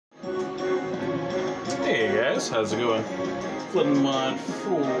guys, how's it going? Flipmon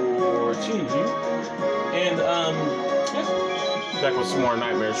 14 here, and yeah, back with some more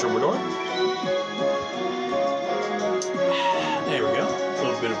Nightmare Troubadour. There we go, a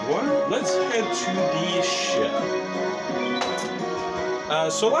little bit of water. Let's head to the ship.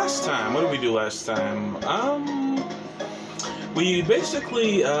 So last time, what did we do last time? We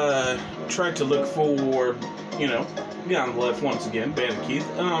basically tried to look for, you know, on the left once again, Bandit Keith.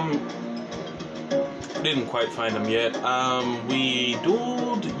 Didn't quite find him yet. We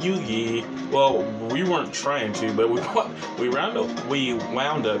dueled Yugi. Well, we weren't trying to, but we wound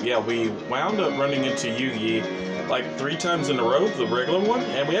up running into Yugi like 3 times in a row, the regular one,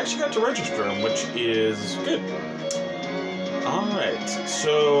 and we actually got to register him, which is good. Alright,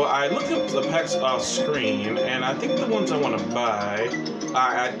 so I looked up the packs off screen, and I think the ones I want to buy,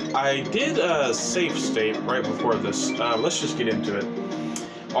 I did a save state right before this. Let's just get into it.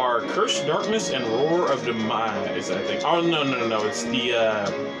 Are Cursed Darkness and Roar of Demise, I think. Oh, no, it's the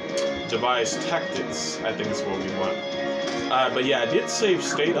Device Tactics, I think is what we want. But yeah, I did save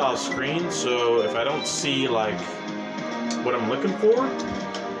state off screen, so if I don't see, like, what I'm looking for,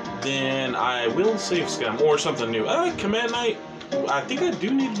 then I will save scum or something new. Command Knight. I think I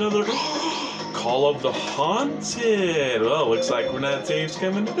do need another Call of the Haunted. Well, looks like we're not save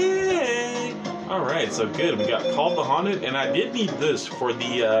scumming today. Alright, so good. We got Call of the Haunted, and I did need this for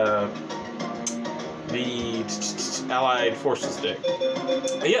the Allied Forces deck.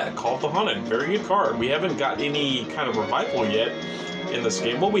 Yeah, Call of the Haunted. Very good card. We haven't got any kind of revival yet in this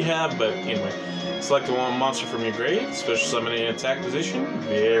game. Well, we have, but anyway. Select one monster from your grave, special summon in attack position.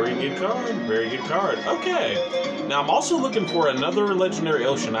 Very good card, very good card. Okay, now I'm also looking for another Legendary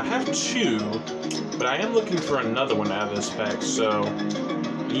Ocean. I have 2, but I am looking for another one out of this pack, so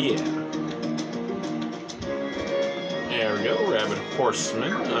yeah. There we go, Rabbit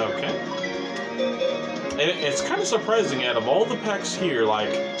Horseman, okay. And it's kind of surprising, out of all the packs here, like,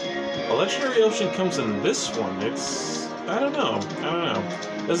 a Legendary Ocean comes in this one. It's, I don't know.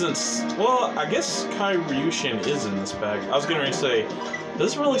 Well, I guess Kyryushin is in this pack. I was going to say,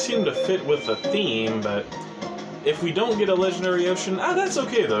 doesn't really seem to fit with the theme, but if we don't get a Legendary Ocean, that's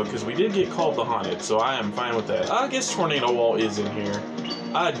okay though, because we did get Call of the Haunted, so I am fine with that. I guess Tornado Wall is in here.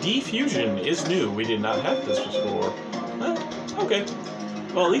 Diffusion is new. We did not have this before. Okay.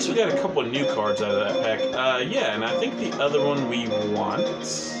 Well, at least we got a couple of new cards out of that pack. Yeah, and I think the other one we want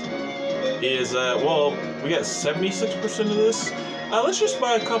is, well, we got 76% of this. Let's just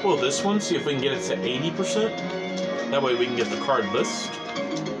buy a couple of this one, see if we can get it to 80%. That way we can get the card list.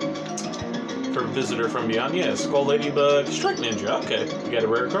 For Visitor from Beyond, yeah, Skull Ladybug, Strike Ninja, okay, we got a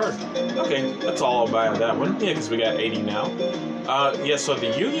rare card. Okay, that's all I'll buy on that one, yeah, because we got 80 now. Yeah, so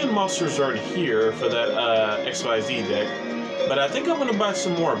the Union monsters are in here for that XYZ deck. But I think I'm going to buy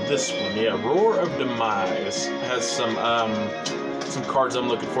some more of this one, yeah, Roar of Demise. Has some cards I'm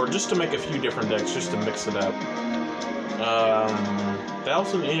looking for, just to make a few different decks, just to mix it up.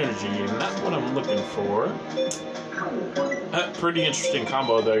 1000 energy, not what I'm looking for. Pretty interesting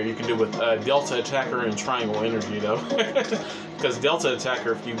combo there you can do with Delta Attacker and Triangle Energy though. Because Delta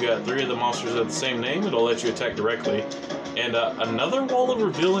Attacker, if you've got 3 of the monsters of the same name, it'll let you attack directly. And another Wall of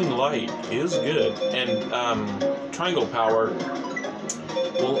Revealing Light is good. And Triangle Power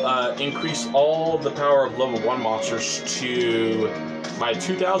will increase all the power of level 1 monsters by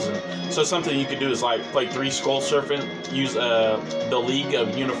 2,000. So something you could do is like play 3 Skull Serpent, use the League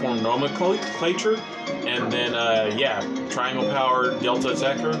of Uniform Nomenclature, and then yeah, Triangle Power, Delta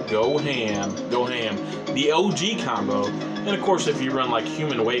Attacker, go ham. The OG combo, and of course if you run like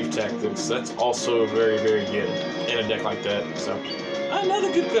Human Wave Tactics, that's also very, very good in a deck like that. So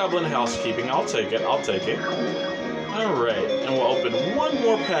another good Goblin housekeeping. I'll take it. Alright, and we'll open one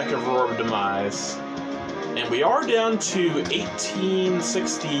more pack of Roar of Demise. And we are down to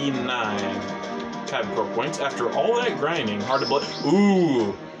 1869 type core points. After all that grinding, hard to believe.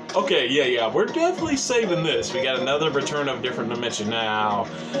 Ooh. Okay, yeah, we're definitely saving this. We got another Return of Different Dimension now.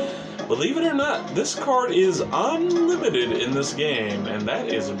 Believe it or not, this card is unlimited in this game, and that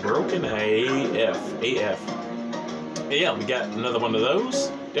is broken AF. Yeah, we got another one of those.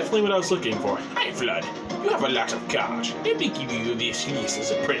 Definitely what I was looking for. Hi, Flood. You have a lot of cards. Let me give you this list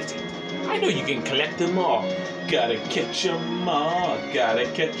as a present. I know you can collect them all. Gotta catch them all.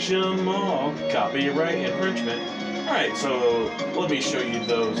 Copyright infringement. Alright, so let me show you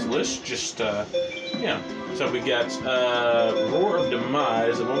those lists. Just, yeah. So we got Roar of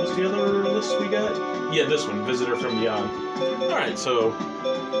Demise. And what was the other list we got? Yeah, this one, Visitor from Beyond. Alright, so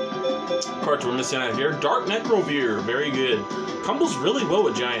cards we're missing out here. Dark Necrovir, very good. Combos really well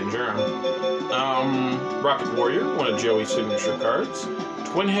with Giant Germ. Rocket Warrior, one of Joey's signature cards.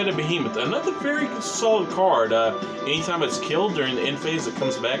 Twin-Headed Behemoth, another very solid card. Anytime it's killed during the end phase, it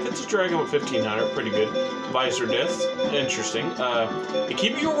comes back. It's a dragon with 1500, pretty good. Visor Death, interesting.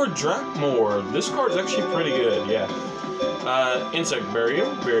 Keep Your Drakmor, this card's actually pretty good, yeah. Insect Burial,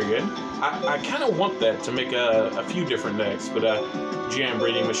 very good. I kind of want that to make a few different decks, but Jam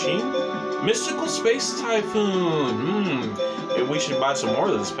Breeding Machine. Mystical Space Typhoon, we should buy some more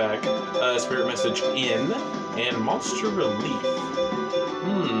of this pack. Spirit Message In, and Monster Relief.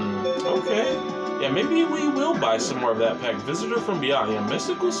 Okay. Yeah, maybe we will buy some more of that pack. Visitor from Beyond. Yeah,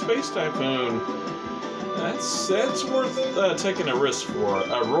 Mystical Space Typhoon. That's worth taking a risk for.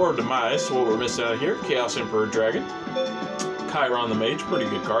 Aurora Demise, what we're missing out here. Chaos Emperor Dragon. Chiron the Mage, pretty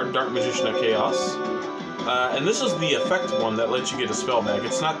good card. Dark Magician of Chaos. And this is the effect one that lets you get a spell back.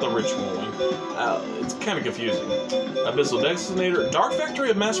 It's not the ritual one. It's kind of confusing. Abyssal Detonator. Dark Factory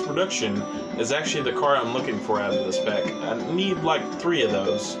of Mass Production is actually the card I'm looking for out of this pack. I need like 3 of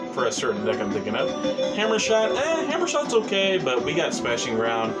those for a certain deck I'm thinking of. Hammer Shot. Hammer Shot's okay, but we got Smashing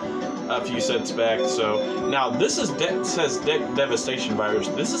Ground a few sets back. So now this is says Deck Devastation Virus.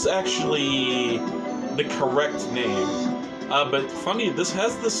 This is actually the correct name. But funny, this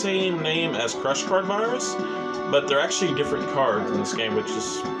has the same name as Crush Card Virus, but they're actually different cards in this game, which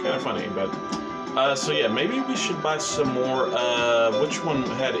is kind of funny. But so yeah, maybe we should buy some more. Which one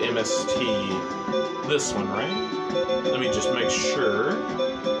had MST? This one, right? Let me just make sure.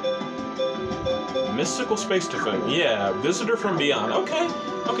 Mystical Space Typhoon. Yeah, Visitor from Beyond.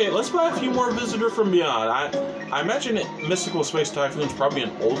 Okay, let's buy a few more Visitor from Beyond. I imagine Mystical Space Typhoon's probably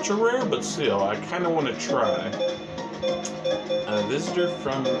an ultra rare, but still, I kind of want to try. Visitor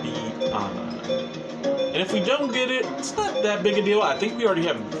from Beyond. And if we don't get it, it's not that big a deal. I think we already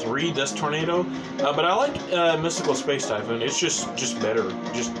have 3 Dust Tornado. But I like Mystical Space Typhoon. It's just better.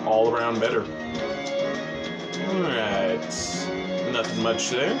 Just all around better. Alright. Nothing much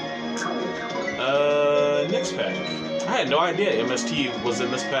there. Next pack. I had no idea MST was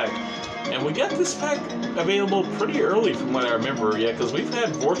in this pack. And we got this pack available pretty early from what I remember. Yeah, because we've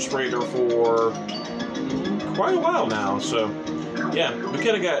had Vortex Raider for quite a while now, so yeah, we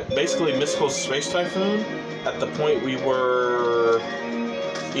could have got basically Mystical Space Typhoon at the point we were,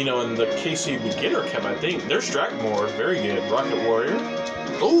 you know, in the KC Beginner Cup, I think. There's Drakmor, very good. Rocket Warrior.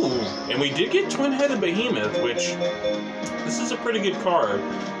 Ooh, and we did get Twin-Headed Behemoth, which, this is a pretty good card.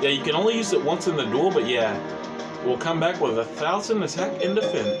 Yeah, you can only use it once in the duel, but yeah, we'll come back with 1,000 attack and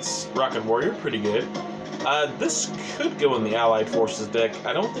defense. Rocket Warrior, pretty good. This could go in the Allied Forces deck.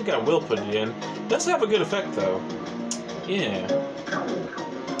 I don't think I will put it in. Does have a good effect, though. Yeah.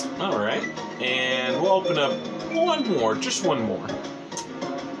 Alright. And we'll open up one more. Just one more.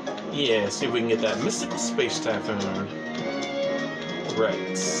 Yeah, see if we can get that Mystical Space Typhoon.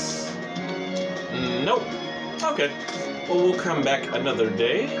 Right. Nope. Okay. Well, we'll come back another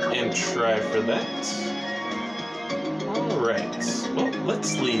day and try for that. Alright. Well,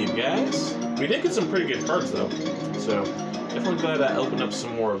 let's leave, guys. We did get some pretty good cards, though. So, definitely glad I opened up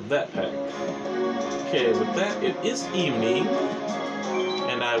some more of that pack. Okay, with that, it is evening.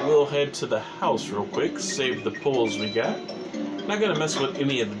 And I will head to the house real quick, save the pulls we got. Not going to mess with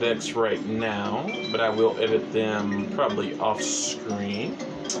any of the decks right now, but I will edit them probably off screen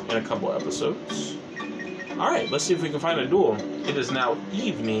in a couple episodes. Alright, let's see if we can find a duel. It is now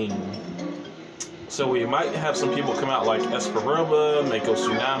evening. So we might have some people come out like Espa, Roba, Mako,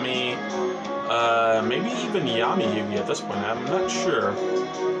 Tsunami, maybe even Yami Yugi at this point. I'm not sure.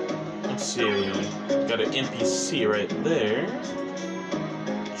 Let's see. Got an NPC right there.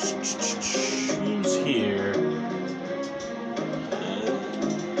 Who's here?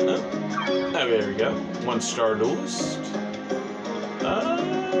 Oh, there we go. 1-star duelist.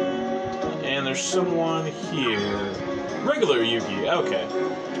 And there's someone here. Regular Yugi. Okay.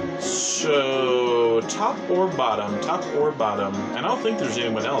 So, top or bottom? Top or bottom? And I don't think there's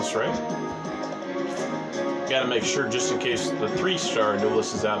anyone else, right? Gotta make sure just in case the 3-star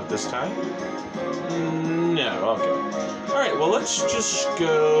duelist is out at this time. No, okay. Alright, well let's just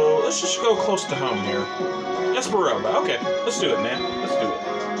go close to home here. Espa, Roba. Okay, let's do it, man. Let's do it.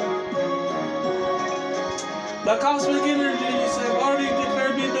 The Cosmic Energies have already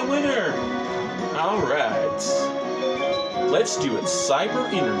declared me the winner! Alright. Let's do it.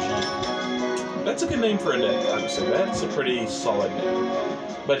 Cyber Energy. That's a good name for a deck, honestly. That's a pretty solid name.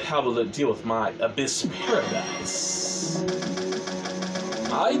 But how will it deal with my Abyss Paradise?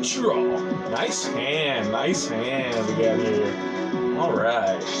 I draw. Nice hand we got here.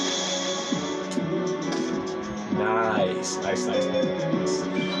 Alright. Nice.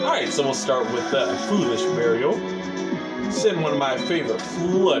 Alright, so we'll start with Foolish Burial. send one of my favorite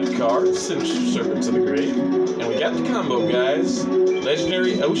flood cards, Sinister Serpent to the Grave. And we got the combo, guys.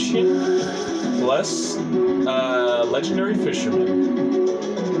 Legendary Ocean plus Legendary Fisherman.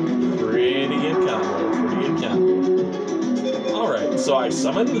 Pretty good combo, pretty good combo. Alright, so I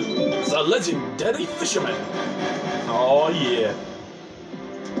summon the Legendary Fisherman. Oh yeah.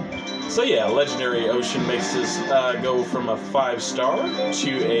 So yeah, Legendary Ocean makes this go from a 5-star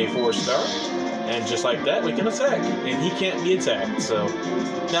to a 4-star. And just like that, we can attack. And he can't be attacked, so...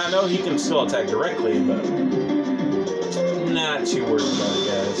 Now, I know he can still attack directly, but... Not too worried about it,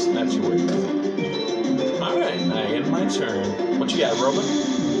 guys. Not too worried about it. Alright, I end my turn. What you got, Roba?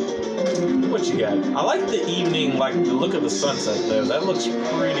 What you got? I like the evening, like the look of the sunset, though. That looks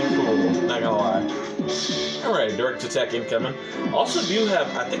pretty cool, not gonna lie. Alright, direct attack incoming. Also do have,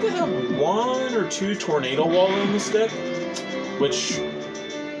 I think I have 1 or 2 Tornado Wall in this deck, which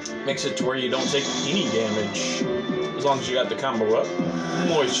makes it to where you don't take any damage as long as you got the combo up.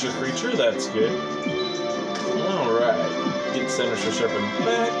 Moisture Creature, that's good. Alright, get Sinister Serpent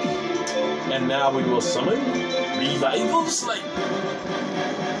back. And now we will summon Revival Slate.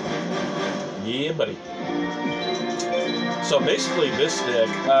 Yeah, buddy. So basically this deck,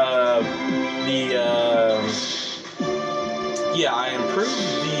 yeah, I improved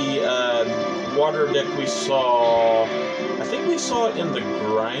the water deck we saw. I think we saw it in the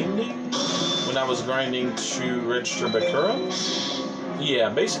grinding when I was grinding to register Bakura. Yeah,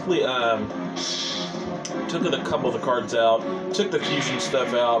 basically took a couple of the cards out, took the fusion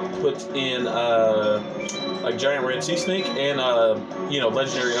stuff out, put in like Giant Red Sea Snake and you know,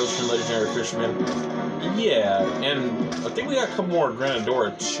 Legendary Ocean, Legendary Fisherman. Yeah, and I think we got a couple more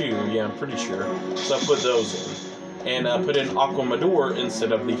Granadora too. Yeah, I'm pretty sure. So I put those in. And put in Aquamador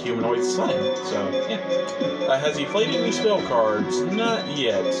instead of the Humanoid Slime. So, yeah. Has he played any spell cards? Not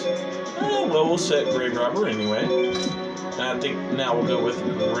yet. Well, we'll set Grave Robber anyway. And I think now we'll go with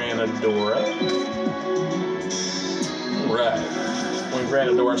Granadora. Right. When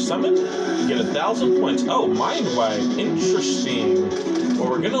Granadora summoned, you get 1,000 points. Oh, Mind Wipe. Interesting. Well,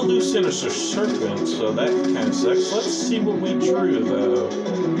 we're going to lose Sinister Serpent, so that kind of sucks. Let's see what we drew, though.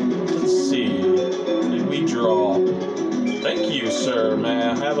 Let's see. What did we draw? Thank you, sir. May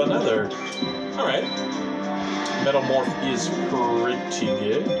I have another? Alright. Metamorph is pretty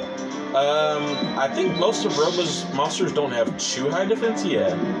good. I think most of Roba's monsters don't have too high defense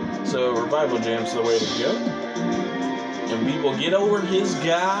yet. So Revival Jam's the way to go. And we will get over his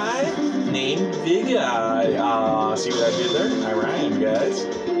guy named Big Eye. See what I did there? I rhymed, guys.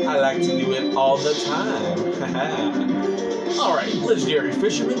 I like to do it all the time. Alright, Legendary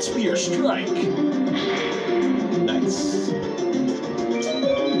Fisherman Spear Strike. Nice.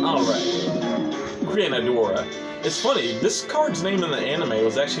 Alright. Granadora. It's funny, this card's name in the anime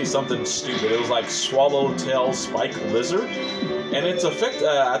was actually something stupid. It was like Swallowtail Spike Lizard. And its effect,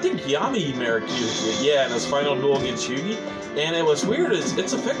 I think Yami Merrick used it, yeah, in his final duel against Yugi. And it was weird, its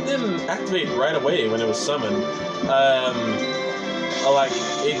effect didn't activate right away when it was summoned. Like,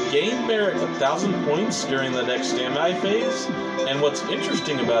 it gained Merrick 1,000 points during the next standby phase. And what's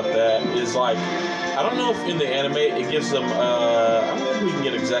interesting about that is, like, I don't know if in the anime it gives them, I don't think we can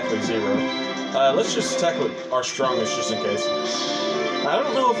get exactly 0. Let's just attack with our strongest just in case. I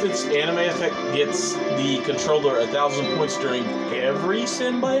don't know if its anime effect gets the controller 1,000 points during every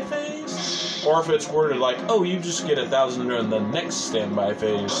standby phase, or if it's worded like, oh, you just get 1,000 during the next standby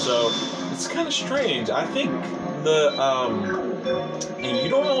phase. So it's kind of strange. I think the, and you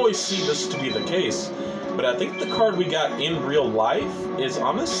don't always see this to be the case, but I think the card we got in real life is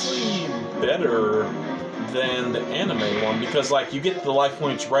honestly better than the anime one, because like you get the life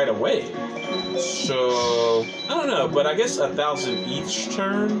points right away. So I don't know, but I guess 1,000 each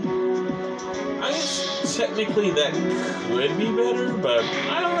turn. I guess technically that could be better, but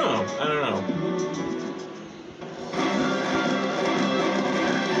I don't know. I don't know.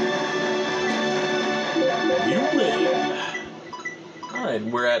 You win. All right,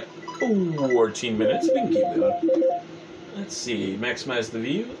 we're at 14 minutes. We can keep going. Let's see. Maximize the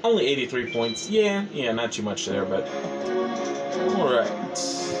view. Only 83 points. Yeah, not too much there, but all right.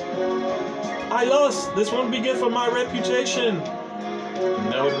 I lost! This won't be good for my reputation!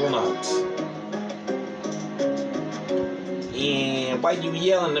 No, it will not. And why you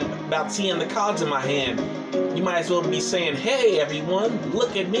yelling about seeing the cards in my hand? You might as well be saying, hey everyone,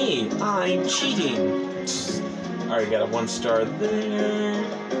 look at me, I'm cheating! Alright, got a 1-star there.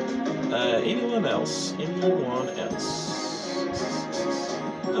 Anyone else? Anyone else?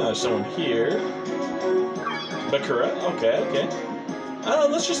 Someone here. Bakura, okay.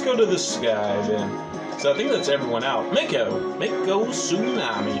 Let's just go to this guy then. So I think that's everyone out. Mako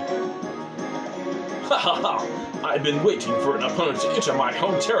Tsunami. Ha ha ha! I've been waiting for an opponent to enter my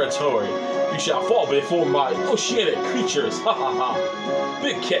home territory. You shall fall before my oceanic creatures. Ha ha ha.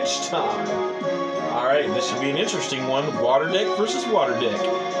 Big catch time. Alright, this should be an interesting one. Water deck versus water deck.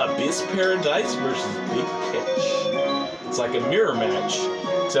 Abyss Paradise versus Big Catch. It's like a mirror match.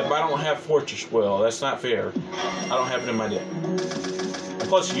 Except I don't have Fortress Well. That's not fair. I don't have it in my deck. And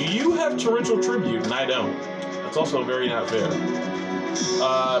plus, you have Torrential Tribute, and I don't. That's also very not fair.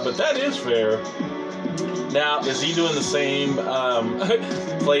 But that is fair. Now, is he doing the same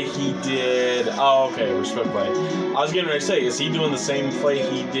play he did? Oh, okay, respect play. I was getting ready to say, is he doing the same play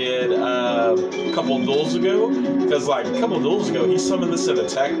he did a couple of duels ago? Because, like, a couple of duels ago, he summoned this in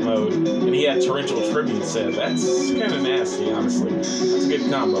attack mode, and he had Torrential Tribute set. That's kind of nasty, honestly. That's a good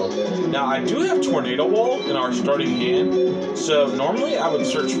combo. Now, I do have Tornado Wall in our starting hand, so normally I would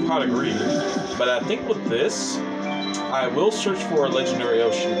search Pot of Greed, but I think with this, I will search for a Legendary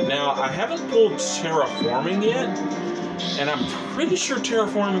Ocean. Now, I haven't pulled Terraforming yet, and I'm pretty sure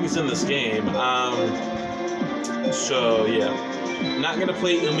Terraforming is in this game. So, yeah. Not going to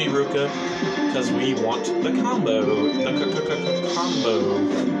play Umiruka, because we want the combo. The combo.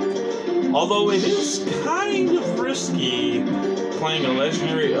 Although it is kind of risky playing a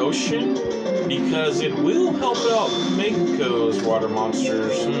Legendary Ocean, because it will help out Mako's water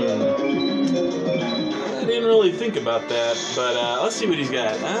monsters. I didn't really think about that, but let's see what he's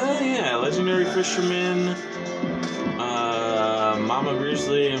got. Yeah, Legendary Fisherman, Mama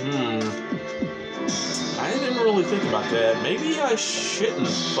Grizzly, I didn't really think about that. Maybe I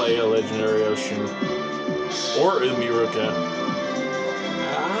shouldn't play a Legendary Ocean. Or Umiruka.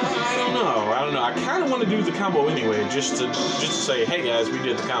 I don't know. I kind of want to do the combo anyway, just to say, hey guys, we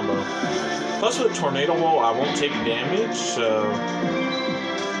did the combo. Plus with Tornado Wall, I won't take damage, so...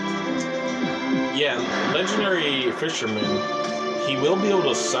 Yeah, Legendary Fisherman, he will be able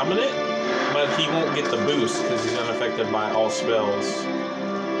to summon it, but he won't get the boost because he's unaffected by all spells.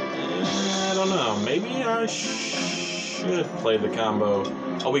 I don't know, maybe I should play the combo.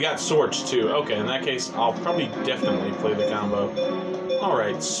 Oh, we got swords too. Okay, in that case, I'll probably definitely play the combo.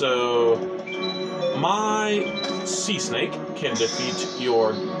 Alright, so my Sea Snake can defeat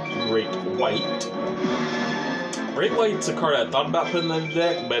your Great White. Great White's a card I thought about putting in the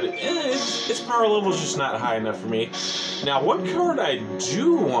deck, but its power level is just not high enough for me. Now, one card I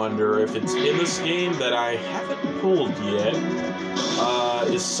do wonder if it's in this game that I haven't pulled yet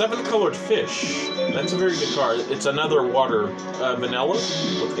is 7-Colored Fish. That's a very good card. It's another water vanilla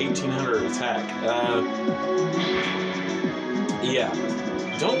with 1800 attack. Yeah.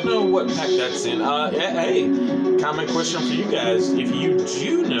 Don't know what pack that's in. Hey, comment question for you guys. If you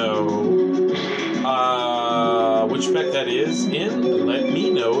do know which pack that is in, let me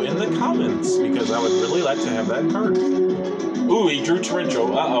know in the comments, because I would really like to have that card. Ooh, he drew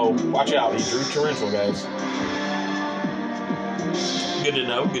Torrential. Uh-oh. Watch out. He drew Torrential, guys. Good to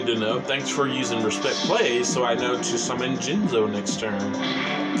know. Good to know. Thanks for using Respect Play, so I know to summon Jinzo next turn.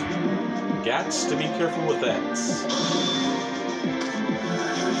 Gots to be careful with that.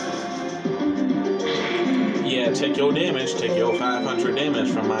 Yeah, take your damage. Take your 500 damage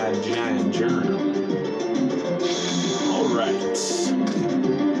from my giant germ. Alright.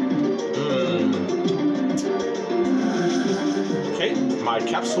 Okay, my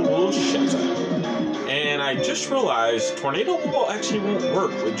capsule will shatter. And I just realized Tornado Wall actually won't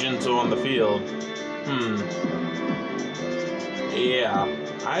work with Jinzo on the field. Yeah,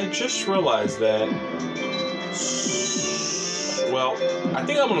 I just realized that. Well, I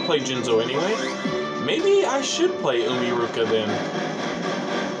think I'm going to play Jinzo anyway. Maybe I should play Umiruka then.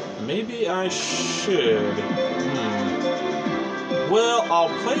 Maybe I should. Well, I'll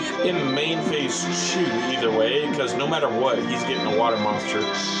play it in main phase 2 either way, because no matter what, he's getting a water monster.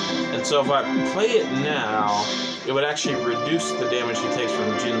 And so if I play it now, it would actually reduce the damage he takes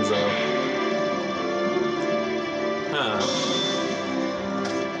from Jinzo.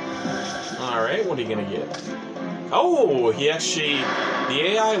 Alright, what are you gonna get? Oh, he actually, the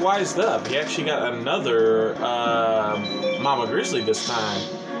AI wised up. He actually got another Mama Grizzly this time.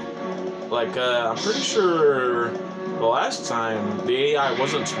 Like, I'm pretty sure the last time the AI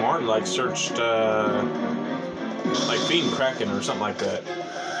wasn't smart, like searched, like Fiend Kraken or something like that.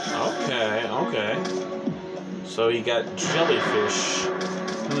 Okay, okay. So he got Jellyfish.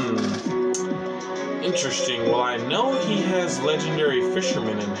 Interesting. Well, I know he has Legendary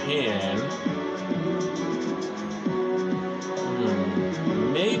Fisherman in hand.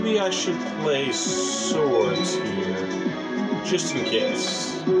 Maybe I should play Swords here, just in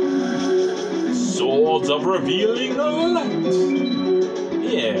case. Swords of Revealing Light!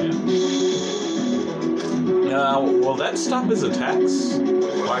 Yeah. Will that stop his attacks?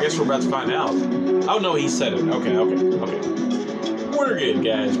 Well, I guess we're about to find out. Oh, no, he said it. Okay. We're good,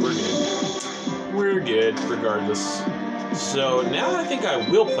 guys. We're good, regardless. So, now I think I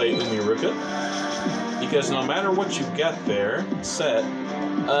will play Umiruka. Because no matter what you've got there set,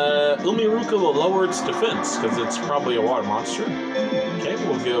 Umiruka will lower its defense, because it's probably a water monster. Okay,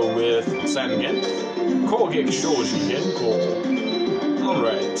 we'll go with Sand again. Koge Shoji again. Cool.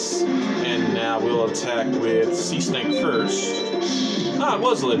 Alright. And now we'll attack with Sea Snake first. Ah, it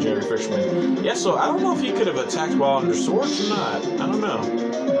was a legendary fisherman. Yeah, so I don't know if he could have attacked while under swords or not. I don't know.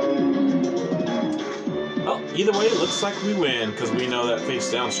 Well, either way, it looks like we win, because we know that face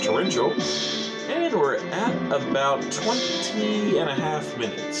down's torrential. And we're at about 20 and a half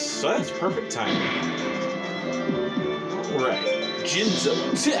minutes. So that's perfect timing. Alright. Jinzo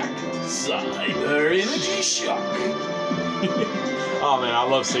attack. Cyber energy shock. Oh man, I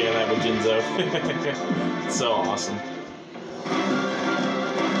love seeing that with Jinzo. It's so awesome.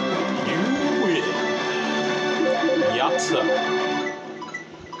 You win. Yatsa.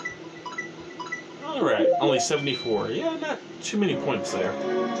 Alright, only 74. Yeah, not too many points there.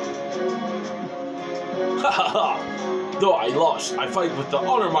 Ha ha ha! Though I lost, I fight with the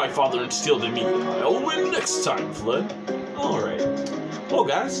honor my father instilled in me. I'll win next time, Flood. Alright. Well,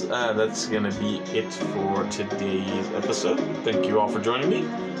 guys, that's going to be it for today's episode. Thank you all for joining me.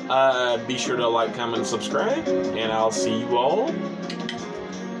 Be sure to like, comment, and subscribe. And I'll see you all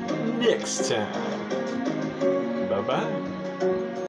next time. Bye-bye.